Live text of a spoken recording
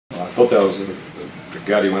thought that was the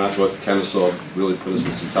gut. He went out to Kennesaw, really put us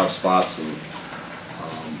in some tough spots, and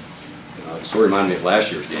it sort of reminded me of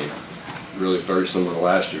last year's game. Really very similar to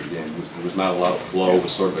last year's game. There was not a lot of flow. It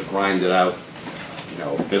was sort of a grinded out,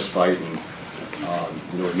 fist fight, and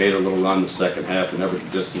we made a little run in the second half. We never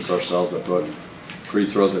could distance ourselves, but I thought free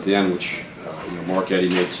throws at the end, which Marc-Eddy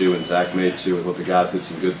made 2 and Zach made 2. I thought the guys did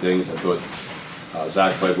some good things. I thought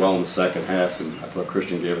Zach played well in the second half, and I thought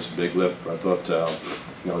Christian gave us a big lift. But I thought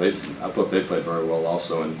I thought they played very well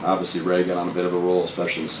also, and obviously Ray got on a bit of a roll,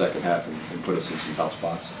 especially in the second half, and put us in some tough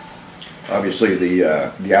spots. Obviously, the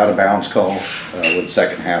out of bounds call with the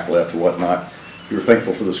second half left or whatnot. You were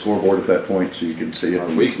thankful for the scoreboard at that point, so you can see it.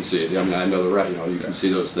 We can see it. I mean, I know the ref. You can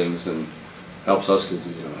see those things, and helps us because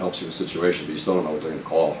it helps you with the situation. But you still don't know what they're going to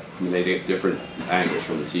call. I mean, they get different angles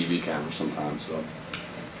from the TV camera sometimes. So,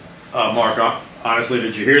 Mark, honestly,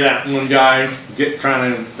 did you hear that one guy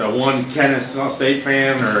trying to one Kennesaw State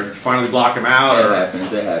fan, or finally block him out? It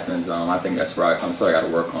happens. It happens. I think that's right. I'm sorry. I got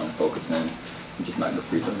to work on focusing. Just not the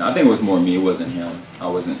free throw. No, I think it was more me. It wasn't him. I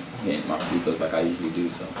wasn't hitting my free throws like I usually do.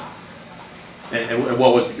 So. And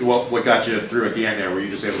what got you through at the end there? Were you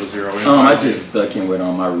just able to zero in? I just stuck in with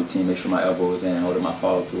my routine, make sure my elbow was in, holding my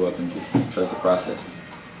follow through up, and just trust the process.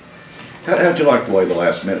 How'd you like the way the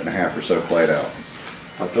last minute and a half or so played out?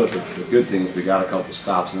 I thought the good thing is we got a couple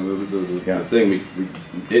stops, and the thing we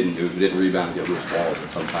didn't do is we didn't rebound and get loose balls at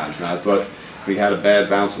sometimes. And I thought we had a bad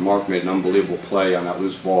bounce, and Mark made an unbelievable play on that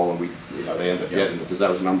loose ball, and they ended up getting it because that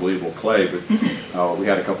was an unbelievable play. But we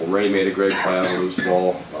had a couple. Ray made a great play on a loose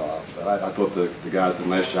ball. But I thought the guys did a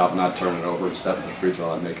nice job not turning it over and stepping to the free throw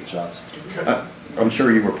line and making shots. I'm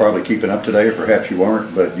sure you were probably keeping up today, or perhaps you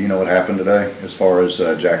weren't, but do you know what happened today as far as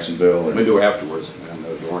Jacksonville? We knew afterwards.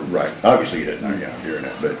 Right. Obviously you didn't know, hearing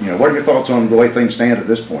it. But, what are your thoughts on the way things stand at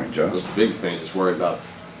this point, Joe? Just the big thing is just worried about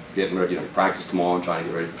getting ready, practice tomorrow and trying to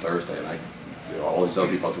get ready for Thursday. And all these other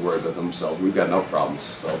people have to worry about themselves. We've got enough problems,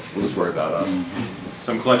 so we'll just worry about us.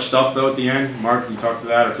 Some clutch stuff, though, at the end. Mark, you talk to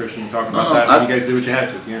that, or Christian, you talk about that. You guys did what you had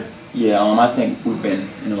to at the end. Yeah, I think we've been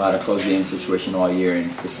in a lot of close game situation all year, and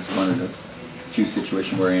this is one of the few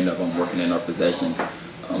situations where we end up working in our possession.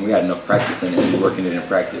 We had enough practice in it, and working it in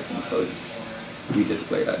practice, and so we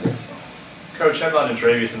displayed out there. So. Coach, how about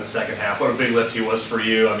Antravius in the second half? What a big lift he was for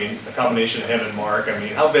you. I mean, a combination of him and Mark. I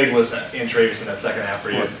mean, how big was Antravius in that second half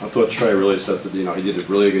for you? I thought Trey really said that, he did a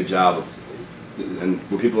really good job of, and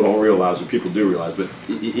what people don't realize, what people do realize, but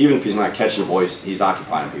even if he's not catching the ball, he's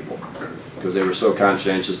occupying people. Because they were so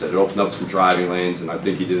conscientious that it opened up some driving lanes, and I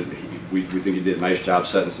think we think he did a nice job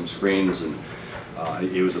setting some screens, and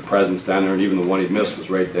he was a presence down there, and even the one he missed was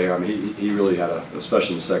right there. I mean, he really had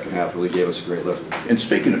especially in the second half, really gave us a great lift. And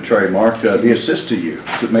speaking of Trey, Mark, the assist to you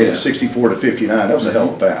that made it 64-59, that was a hell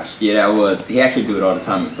of a pass. Yeah, that was. He actually do it all the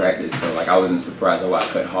time in practice, so I wasn't surprised. I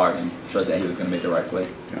cut hard and trust that he was going to make the right play.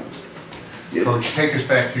 Yeah. Coach, take us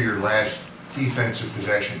back to your last defensive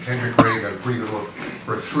possession. Kendrick Ray got a pretty good look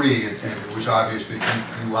for 3, and it was obvious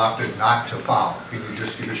that you opted not to foul. Can you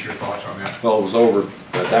just give us your thoughts on that? Well, it was over,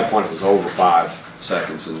 at that point it was over 5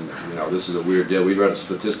 seconds, and this is a weird deal. We read a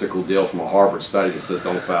statistical deal from a Harvard study that says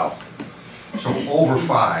don't foul. So over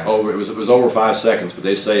 5? It was over 5 seconds, but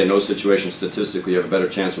they say in those situations statistically you have a better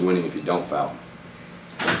chance of winning if you don't foul.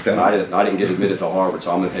 Okay. I didn't get admitted to Harvard,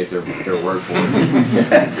 so I'm going to take their word for it.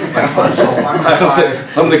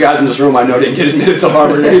 Some of the guys in this room I know didn't get admitted to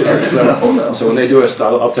Harvard either, so when they do it,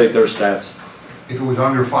 I'll take their stats. If it was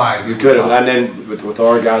under 5, you could have, and then with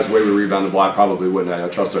our guys, the way we rebound the ball, I probably wouldn't. I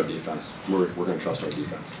trust our defense. We're going to trust our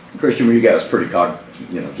defense. Christian, were you guys pretty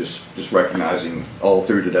just recognizing all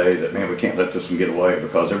through today that, man, we can't let this one get away,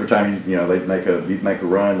 because every time they'd make a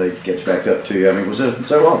run, they'd catch back up to you. I mean, was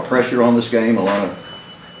there a lot of pressure on this game? A lot of.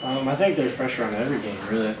 I think there's pressure on every game,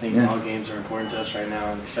 really. I think all games are important to us right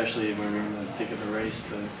now, and especially when we're in the thick of the race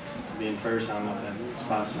to be in first. I don't know if that's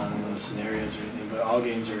possible in those scenarios or anything, but all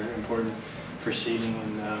games are important for seeding,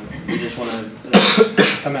 and we just want to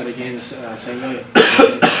come at the game the same way.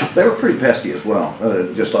 They were pretty pesky as well,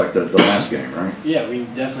 just like the last game, right? Yeah, we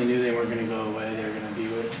definitely knew they weren't going to go away. They were going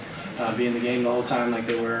to be in the game the whole time like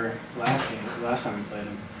they were last time we played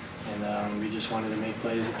them. And we just wanted to make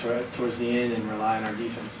plays towards the end and rely on our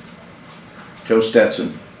defense. Joe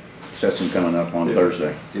Stetson coming up on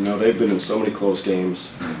Thursday. They've been in so many close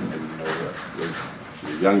games, and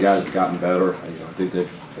the young guys have gotten better. I think they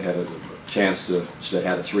had a chance they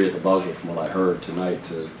had a 3 at the buzzer from what I heard tonight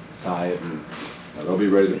to tie it, and they'll be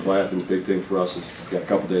ready to play. I think the big thing for us is we've got a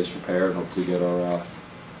couple days prepared, hopefully get our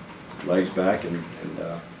legs back and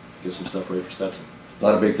get some stuff ready for Stetson. A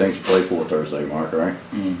lot of big things to play for Thursday, Mark, right?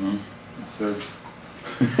 Mm-hmm. Yes, sir.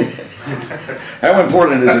 How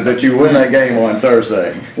important is it that you win that game on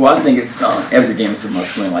Thursday? Well, I think it's every game is a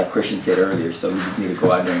must win, like Christian said earlier. So we just need to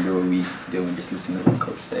go out there and do what we do and just listen to what the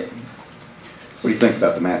coach say. What do you think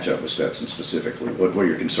about the matchup with Stetson specifically? What are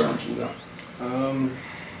your concerns with them?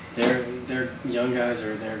 They're young guys,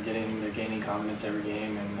 or they're gaining confidence every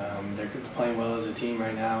game, and they're playing well as a team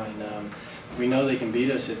right now. And we know they can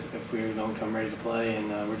beat us if we don't come ready to play. And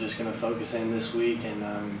we're just going to focus in this week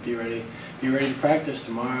and be ready to practice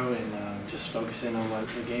tomorrow, and just focus in on what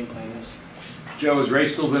the game plan is. Joe, has Ray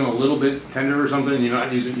still been a little bit tender or something? You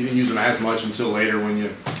didn't use him as much until later in the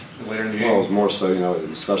game. Well, it was more so,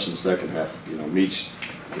 especially in the second half.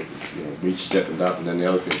 Meach stiffened up, and then the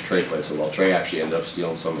other thing is Trey played so well. Trey actually ended up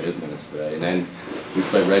stealing some of his minutes today. And then we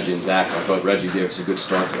played Reggie and Zach. I thought Reggie gave us a good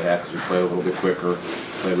start to the half because we played a little bit quicker.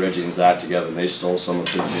 Played Reggie and Zach together, and they stole some of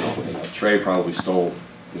his. Trey probably stole.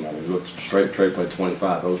 We looked straight. Trey played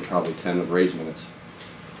 25. Those were probably 10 of Ray's minutes.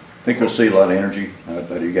 Think we'll see a lot of energy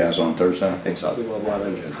out of you guys on Thursday? I think so. I think we'll have a lot of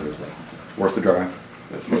energy on Thursday. Worth the drive.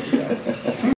 It's worth